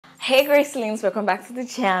Hey GRAYCYLYNs, welcome back to the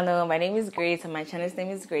channel. My name is Grace and my channel's name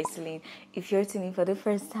is GRAYCYLYN. If you're tuning for the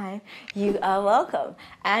first time, you are welcome.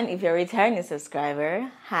 And if you're a returning subscriber,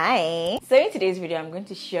 hi. So in today's video, I'm going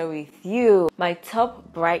to share with you my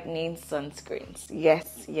top brightening sunscreens.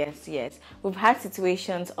 Yes. We've had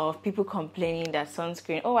situations of people complaining that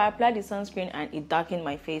sunscreen, oh, I applied the sunscreen and it darkened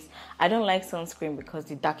my face. I don't like sunscreen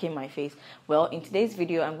because it darkened my face. Well, in today's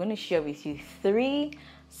video, I'm going to share with you 3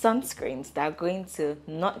 sunscreens that are going to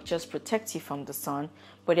not just protect you from the sun,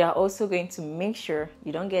 but they are also going to make sure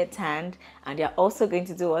you don't get tanned, and they are also going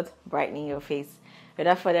to do what? Brightening your face.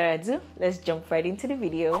 Without further ado, let's jump right into the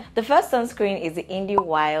video. The first sunscreen is the Indie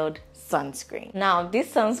Wild sunscreen. Now,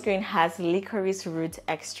 this sunscreen has licorice root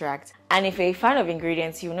extract, and if you're a fan of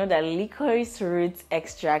ingredients, you know that licorice root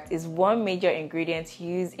extract is one major ingredient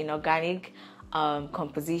used in organic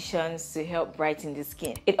compositions to help brighten the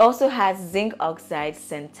skin. It also has zinc oxide,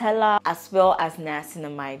 centella, as well as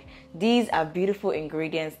niacinamide. These are beautiful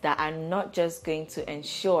ingredients that are not just going to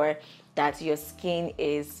ensure that your skin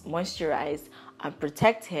is moisturized and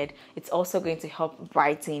protected, it's also going to help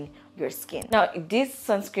brighten your skin. Now, this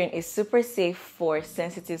sunscreen is super safe for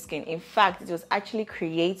sensitive skin. In fact, it was actually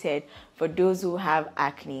created for those who have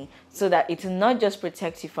acne, so that it will not just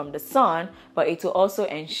protect you from the sun, but it will also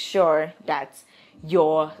ensure that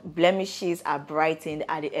your blemishes are brightened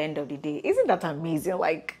at the end of the day. Isn't that amazing?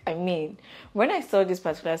 Like, I mean, when I saw this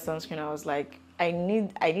particular sunscreen, I was like, I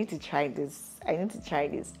need to try this. I need to try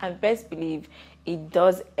this. And best believe it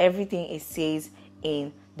does everything it says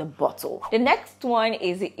in the bottle. The next one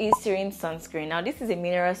is the Eucerin sunscreen. Now, this is a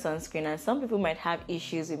mineral sunscreen, and some people might have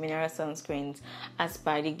issues with mineral sunscreens as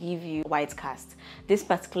per they give you white cast. This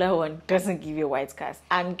particular one doesn't give you white cast,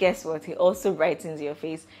 and guess what? It also brightens your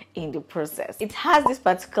face in the process. It has this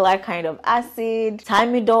particular kind of acid,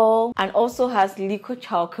 thymidol, and also has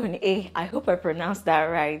lycochalcone. I hope I pronounced that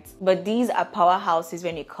right. But these are powerhouses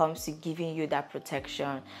when it comes to giving you that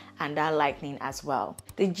protection and that lightening as well.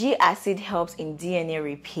 The G acid helps in DNA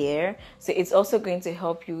repair, so it's also going to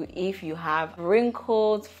help you if you have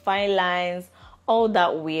wrinkles, fine lines, all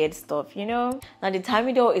that weird stuff, you know. Now, the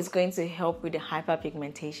thymidol is going to help with the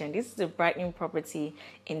hyperpigmentation. This is the brightening property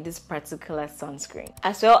in this particular sunscreen,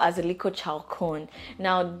 as well as the lycochalcone.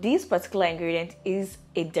 Now, this particular ingredient is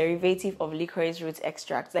a derivative of licorice root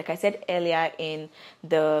extract. Like I said earlier in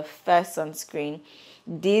the first sunscreen,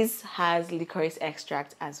 this has licorice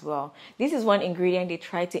extract as well. This is one ingredient they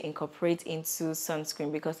try to incorporate into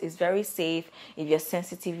sunscreen because it's very safe. If you're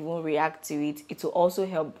sensitive, you won't react to it. It will also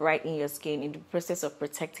help brighten your skin in the process of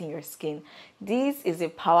protecting your skin. This is a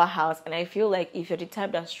powerhouse, and I feel like if you're the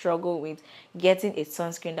type that struggle with getting a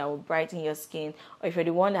sunscreen that will brighten your skin, or if you're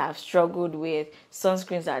the one that have struggled with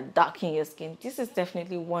sunscreens that darken your skin, this is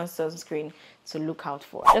definitely one sunscreen to look out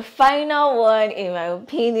for. The final one, in my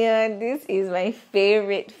opinion, this is my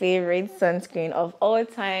favorite sunscreen of all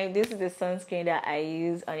time. This is the sunscreen that I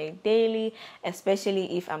use on a daily,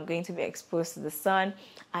 especially if I'm going to be exposed to the sun.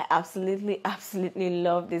 I absolutely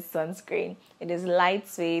love this sunscreen. It is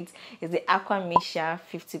lightweight. It's the Aqua Misha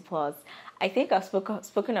 50+. I think I've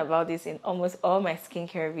spoken about this in almost all my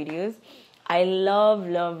skincare videos. I love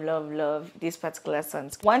this particular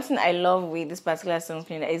sunscreen. One thing I love with this particular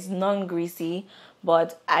sunscreen is non-greasy,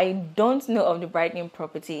 but I don't know of the brightening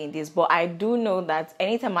property in this, but I do know that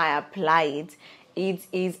anytime I apply it, it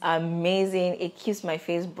is amazing. It keeps my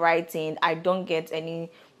face brightened. I don't get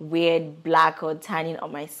any weird black or tanning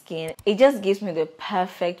on my skin. It just gives me the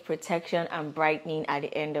perfect protection and brightening at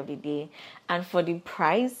the end of the day. And for the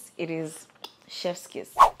price, it is chef's kiss.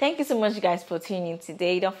 Thank you so much, guys, for tuning in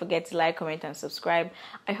today. Don't forget to like, comment, and subscribe.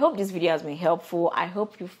 I hope this video has been helpful. I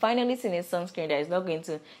hope you finally seen a sunscreen that is not going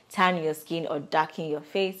to tan your skin or darken your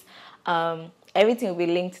face. Everything will be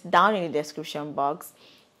linked down in the description box.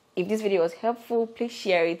 If this video was helpful, please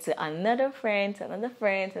share it to another friend, another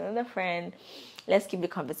friend. Let's keep the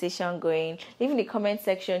conversation going. Leave in the comment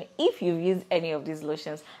section if you've used any of these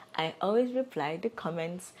lotions. I always reply the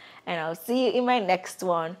comments, and I'll see you in my next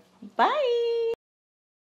one. Bye.